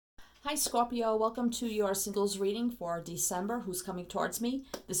Hi Scorpio, welcome to your singles reading for December. Who's coming towards me?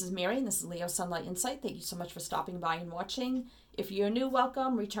 This is Mary and this is Leo Sunlight Insight. Thank you so much for stopping by and watching. If you're new,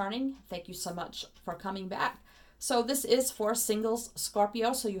 welcome. Returning, thank you so much for coming back. So this is for singles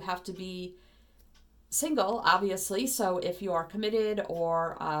Scorpio, so you have to be single, obviously. So if you are committed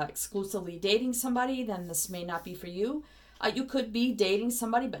or exclusively dating somebody, then this may not be for you. You could be dating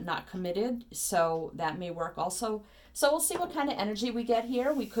somebody but not committed, so that may work also. So we'll see what kind of energy we get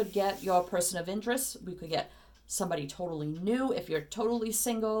here. We could get your person of interest. We could get somebody totally new. If you're totally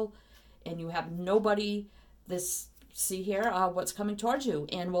single and you have nobody, see here what's coming towards you.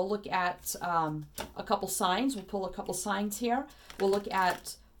 And we'll look at a couple signs. We'll pull a couple signs here. We'll look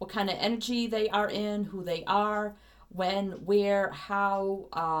at what kind of energy they are in, who they are, when, where, how,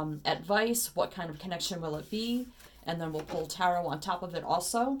 advice, what kind of connection will it be. And then we'll pull tarot on top of it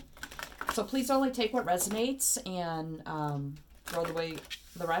also. So please only take what resonates and throw away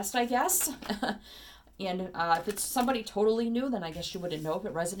the rest, I guess. And if it's somebody totally new, then I guess you wouldn't know if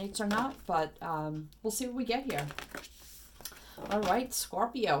it resonates or not. But we'll see what we get here. All right,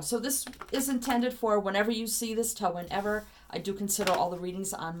 Scorpio. So this is intended for whenever you see this till whenever. I do consider all the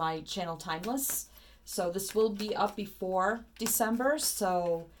readings on my channel timeless. So this will be up before December.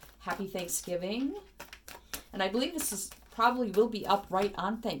 So happy Thanksgiving. And I believe this is probably will be up right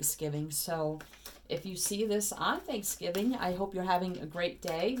on Thanksgiving. So if you see this on Thanksgiving, I hope you're having a great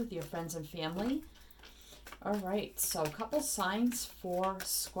day with your friends and family. All right, so a couple signs for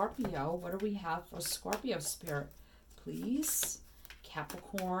Scorpio. What do we have for Scorpio spirit, please?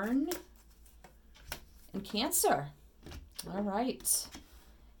 Capricorn and Cancer. All right.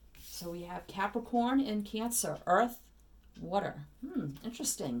 So we have Capricorn and Cancer, earth, water.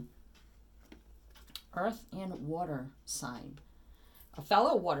 Interesting. Earth and water sign. A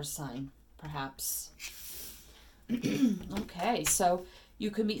fellow water sign, perhaps. Okay, so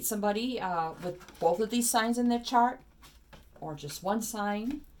you could meet somebody with both of these signs in their chart, or just one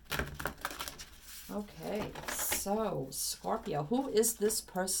sign. Okay, so Scorpio, who is this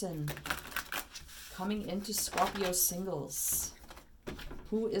person coming into Scorpio singles?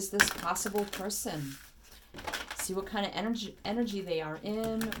 Who is this possible person? See what kind of energy they are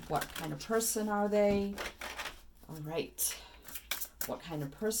in. What kind of person are they? All right. What kind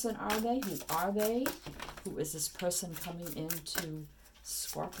of person are they? Who are they? Who is this person coming into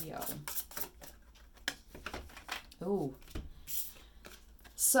Scorpio? Oh.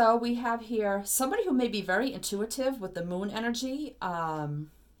 So we have here somebody who may be very intuitive with the moon energy.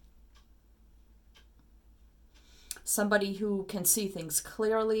 Somebody who can see things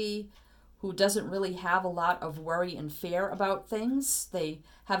clearly, who doesn't really have a lot of worry and fear about things. They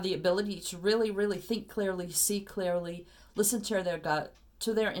have the ability to really, really think clearly, see clearly, listen to their gut,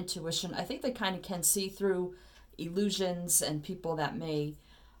 to their intuition. I think they kind of can see through illusions and people that may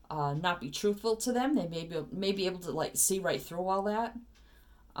not be truthful to them. They may be able to like see right through all that.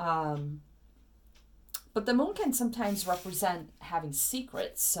 But the moon can sometimes represent having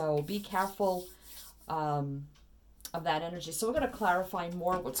secrets, so be careful of that energy. So we're going to clarify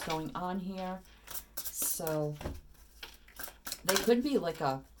more what's going on here. So they could be like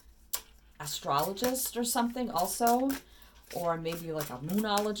a astrologist or something also, or maybe like a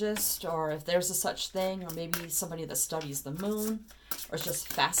moonologist, or if there's a such thing, or maybe somebody that studies the moon, or is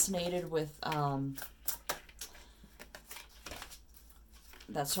just fascinated with that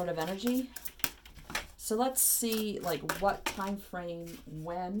sort of energy. So let's see like what time frame,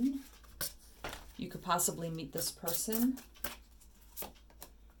 when you could possibly meet this person.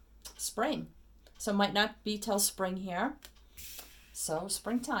 Spring. So it might not be till spring here. So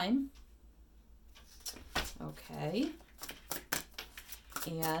springtime. Okay.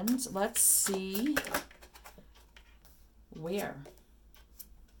 And let's see where.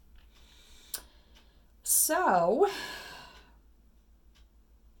 So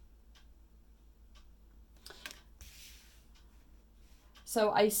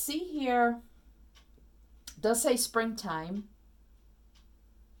I see here, does say springtime.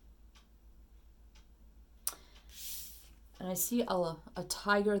 And I see a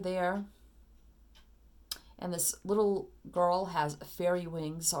tiger there. And this little girl has fairy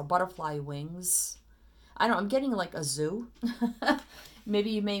wings or butterfly wings. I don't know, I'm getting like a zoo.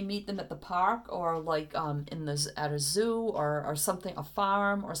 Maybe you may meet them at the park, or like at a zoo, or something, a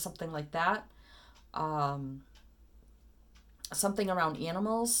farm or something like that. Something around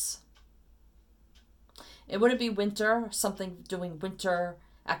animals. It wouldn't be winter, something doing winter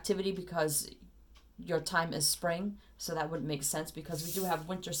activity, because your time is spring. So that wouldn't make sense, because we do have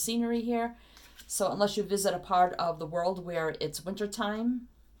winter scenery here. So unless you visit a part of the world where it's winter time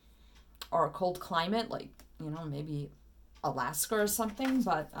or a cold climate, like, maybe Alaska or something,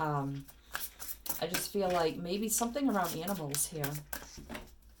 but I just feel like maybe something around animals here.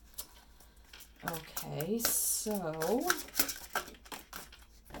 Okay, so,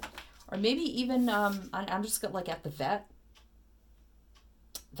 or maybe even, I'm just like at the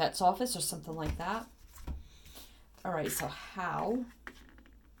vet's office or something like that. All right, so how?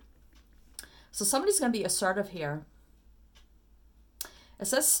 So somebody's going to be assertive here. It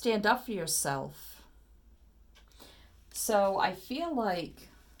says stand up for yourself. So I feel like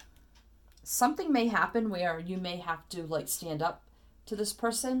something may happen where you may have to like stand up to this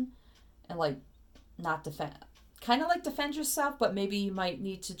person and like not defend, kind of like defend yourself, but maybe you might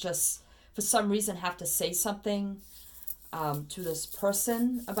need to just, for some reason, have to say something to this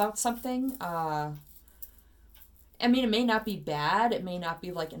person about something. I mean, it may not be bad. It may not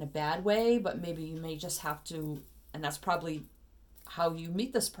be like in a bad way, but maybe you may just have to, and that's probably how you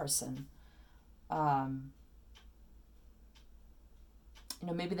meet this person.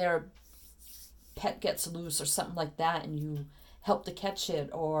 Maybe their pet gets loose or something like that, and you help to catch it,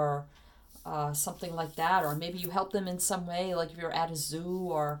 or something like that. Or maybe you help them in some way, like if you're at a zoo,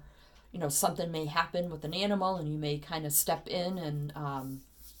 or something may happen with an animal and you may kind of step in and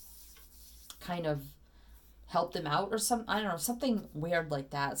kind of help them out or something. I don't know, something weird like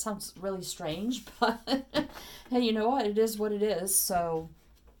that. It sounds really strange, but hey, you know what? It is what it is. So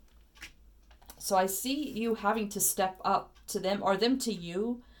I see you having to step up to them, or them to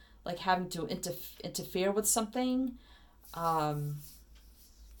you, like having to interfere with something.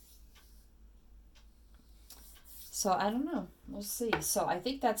 So I don't know. We'll see. So I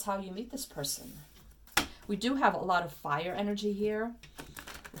think that's how you meet this person. We do have a lot of fire energy here,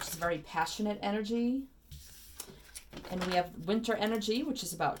 which is very passionate energy. And we have winter energy, which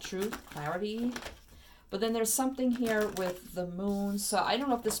is about truth, clarity. But then there's something here with the moon. So I don't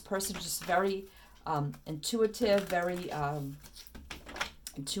know if this person is just very intuitive, very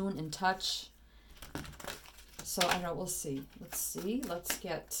in tune, in touch. So I don't know. We'll see. Let's see. Let's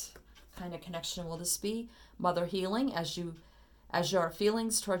get kind of connection will this be? Mother healing. As your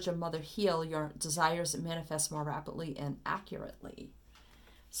feelings towards your mother heal, your desires manifest more rapidly and accurately.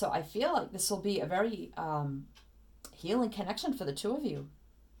 So I feel like this will be a very healing connection for the two of you.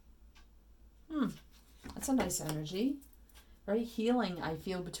 That's a nice energy. Very healing, I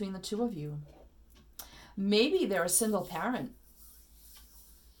feel, between the two of you. Maybe they're a single parent.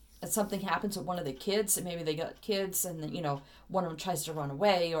 And something happens with one of the kids, and maybe they got kids, and then, one of them tries to run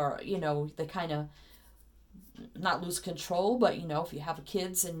away, or, they kind of not lose control, but, if you have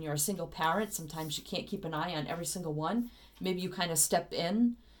kids and you're a single parent, sometimes you can't keep an eye on every single one. Maybe you kind of step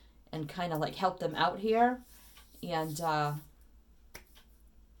in and kind of like help them out here, and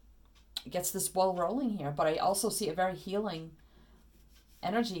it gets this ball rolling here. But I also see a very healing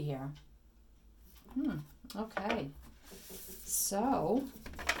energy here. Okay. So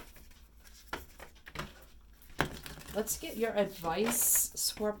let's get your advice,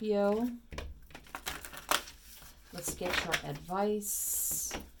 Scorpio. Let's get your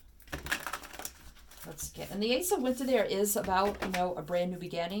advice. And the Ace of Winter there is about, a brand new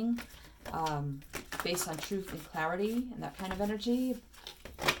beginning, based on truth and clarity and that kind of energy.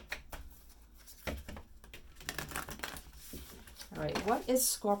 All right, what is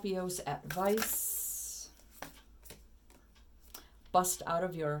Scorpio's advice? Bust out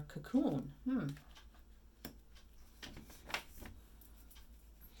of your cocoon.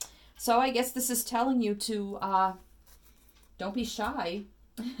 So I guess this is telling you to don't be shy.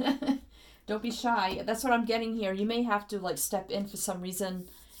 Don't be shy. That's what I'm getting here. You may have to like step in for some reason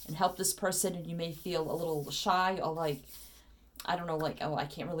and help this person, and you may feel a little shy, or like, I don't know, like, oh, I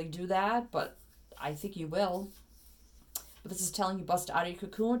can't really do that, but I think you will. But this is telling you bust out of your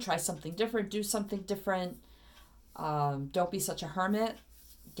cocoon, try something different, do something different. Don't be such a hermit.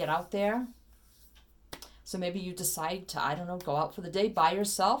 Get out there. So maybe you decide to, I don't know, go out for the day by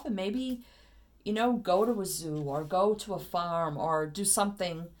yourself, and maybe, go to a zoo or go to a farm or do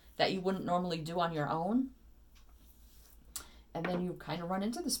something that you wouldn't normally do on your own. And then you kind of run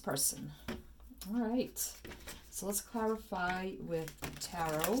into this person. All right. So let's clarify with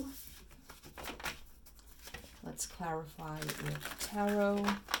tarot. Let's clarify with tarot.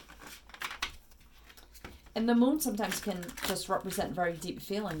 And the moon sometimes can just represent very deep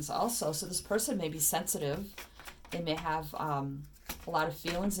feelings also. So this person may be sensitive. They may have a lot of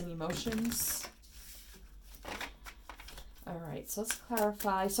feelings and emotions. All right, so let's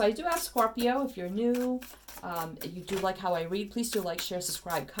clarify. So I do ask Scorpio, if you're new, if you do like how I read, please do like, share,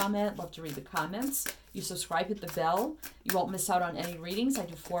 subscribe, comment. Love to read the comments. You subscribe, hit the bell. You won't miss out on any readings. I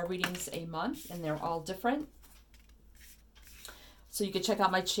do 4 readings a month, and they're all different. So you can check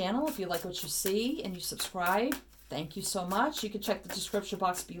out my channel if you like what you see and you subscribe. Thank you so much. You can check the description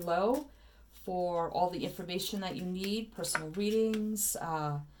box below for all the information that you need, personal readings,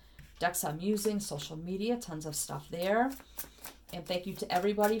 decks I'm using, social media, tons of stuff there. And thank you to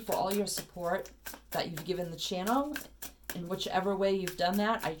everybody for all your support that you've given the channel. In whichever way you've done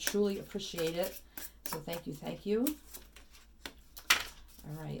that, I truly appreciate it. So thank you, thank you.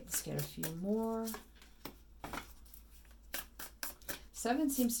 All right, let's get a few more.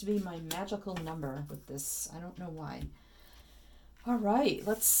 7 seems to be my magical number with this. I don't know why. All right,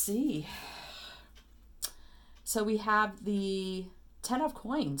 let's see. So we have the 10 of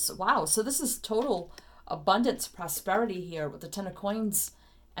coins. Wow, so this is total abundance, prosperity here with the 10 of coins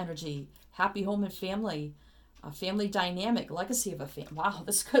energy. Happy home and family. A family dynamic, legacy of a family. Wow,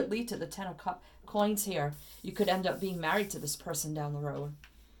 this could lead to the 10 of coins here. You could end up being married to this person down the road.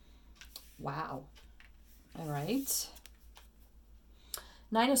 Wow. All right.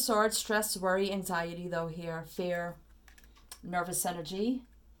 9 of Swords, stress, worry, anxiety, though, here. Fear, nervous energy.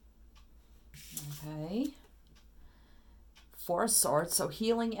 Okay. 4 of Swords, so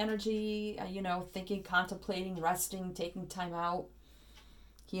healing energy, you know, thinking, contemplating, resting, taking time out,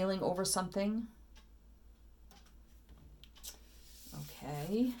 healing over something.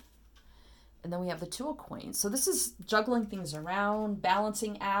 Okay. And then we have the 2 of coins. So this is juggling things around,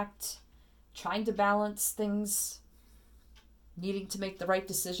 balancing act, trying to balance things, needing to make the right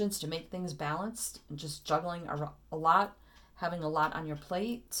decisions to make things balanced, and just juggling a lot, having a lot on your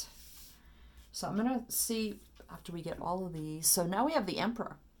plate. So I'm going to see after we get all of these. So now we have the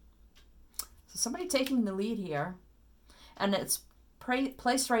Emperor. So somebody taking the lead here. And it's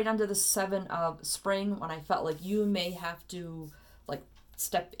placed right under the 7 of Spring, when I felt like you may have to like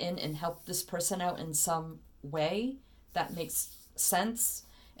step in and help this person out in some way that makes sense.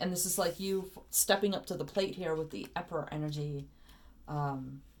 And this is like you stepping up to the plate here with the Emperor energy.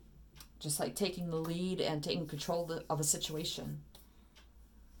 Just like taking the lead and taking control of a situation.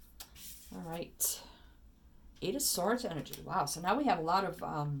 All right. 8 of Swords energy. Wow. So now we have a lot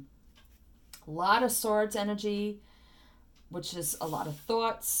of Swords energy, which is a lot of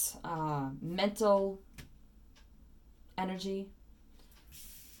thoughts, mental energy,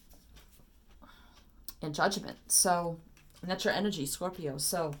 and judgment. So, and that's your energy, Scorpio.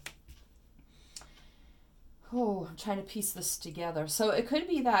 So, oh, I'm trying to piece this together. So it could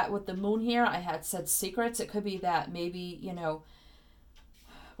be that with the moon here, I had said secrets. It could be that maybe, you know,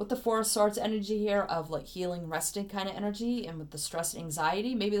 with the 4 of Swords energy here of like healing, resting kind of energy, and with the stress and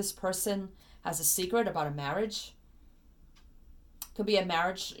anxiety, maybe this person has a secret about a marriage. Could be a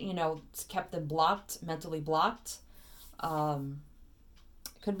marriage, you know, it's kept them blocked, mentally blocked.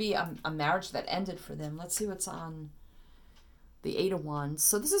 Could be a marriage that ended for them. Let's see what's on the 8 of Wands.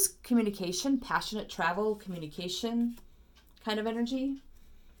 So this is communication, passionate travel, communication kind of energy.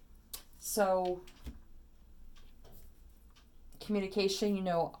 So communication, you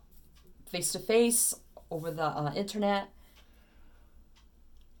know, face-to-face, over the internet.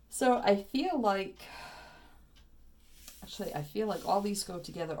 So I feel like, actually, I feel like all these go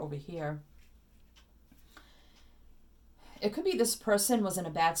together over here. It could be this person was in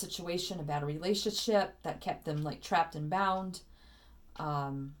a bad situation, a bad relationship that kept them like trapped and bound.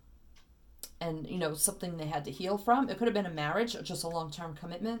 And, you know, something they had to heal from. It could have been a marriage or just a long-term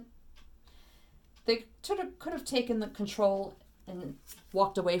commitment. They could have taken the control and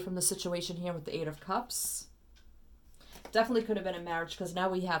walked away from the situation here with the 8 of Cups. Definitely could have been a marriage, because now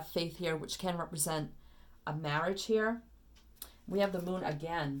we have Faith here, which can represent a marriage here. We have the Moon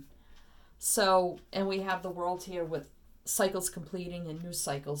again. So, and we have the World here with cycles completing and new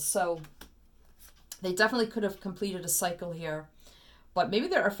cycles. So they definitely could have completed a cycle here. But maybe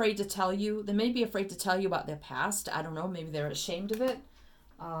they're afraid to tell you. They may be afraid to tell you about their past. I don't know. Maybe they're ashamed of it.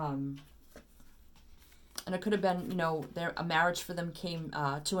 And it could have been, you know, a marriage for them came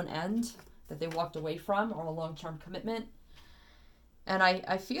to an end that they walked away from, or a long-term commitment. And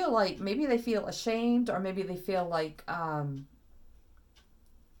I feel like maybe they feel ashamed, or maybe they feel like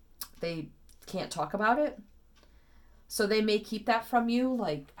they can't talk about it. So they may keep that from you,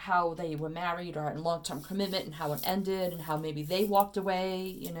 like how they were married or in long-term commitment and how it ended and how maybe they walked away,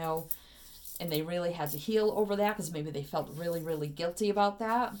 you know, and they really had to heal over that because maybe they felt really, really guilty about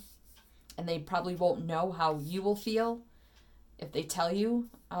that. And they probably won't know how you will feel if they tell you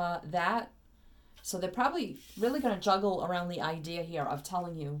that. So they're probably really going to juggle around the idea here of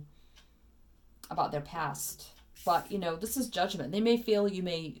telling you about their past. But, you know, this is judgment. They may feel you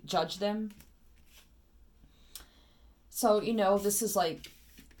may judge them. So, you know, this is like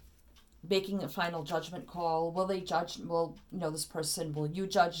making a final judgment call. Will they judge? Will, you know, this person, will you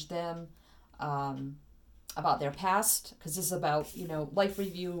judge them about their past? Because this is about, you know, life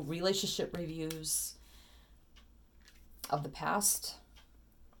review, relationship reviews. of the past.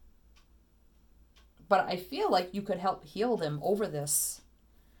 But I feel like you could help heal them over this.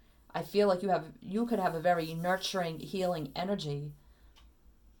 I feel like you could have a very nurturing, healing energy.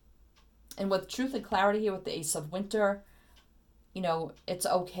 And with truth and clarity here with the Ace of Winter, you know, it's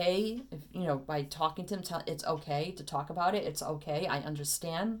okay, if, you know, by talking to them, it's okay to talk about it. It's okay. I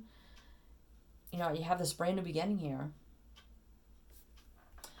understand. You know, you have this brand new beginning here.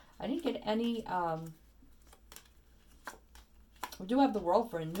 I didn't get any, we do have the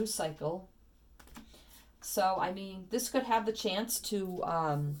World for a new cycle. So, I mean, this could have the chance to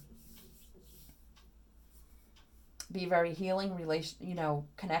be a very healing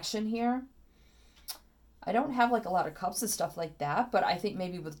connection here. I don't have like a lot of cups and stuff like that, but I think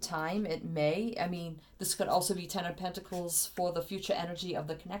maybe with time it may. I mean, this could also be Ten of Pentacles for the future energy of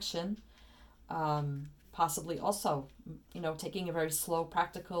the connection. Possibly also, you know, taking a very slow,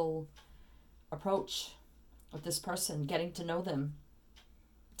 practical approach with this person, getting to know them,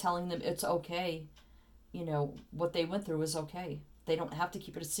 telling them it's okay. You know, what they went through is okay. They don't have to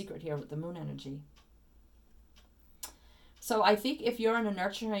keep it a secret here with the moon energy. So I think if you're in a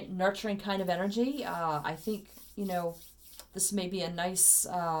nurturing kind of energy, I think, you know, this may be a nice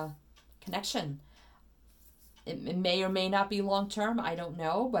connection. It may or may not be long term. I don't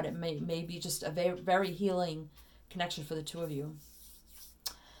know, but it may be just a very, very healing connection for the two of you.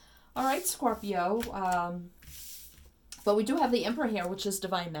 All right, Scorpio. But we do have the Emperor here, which is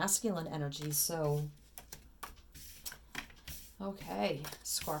divine masculine energy. So, okay,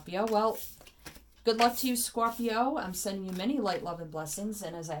 Scorpio. Well, good luck to you, Scorpio. I'm sending you many light, love, and blessings.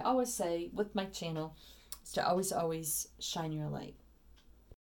 And as I always say with my channel, is to always, always shine your light.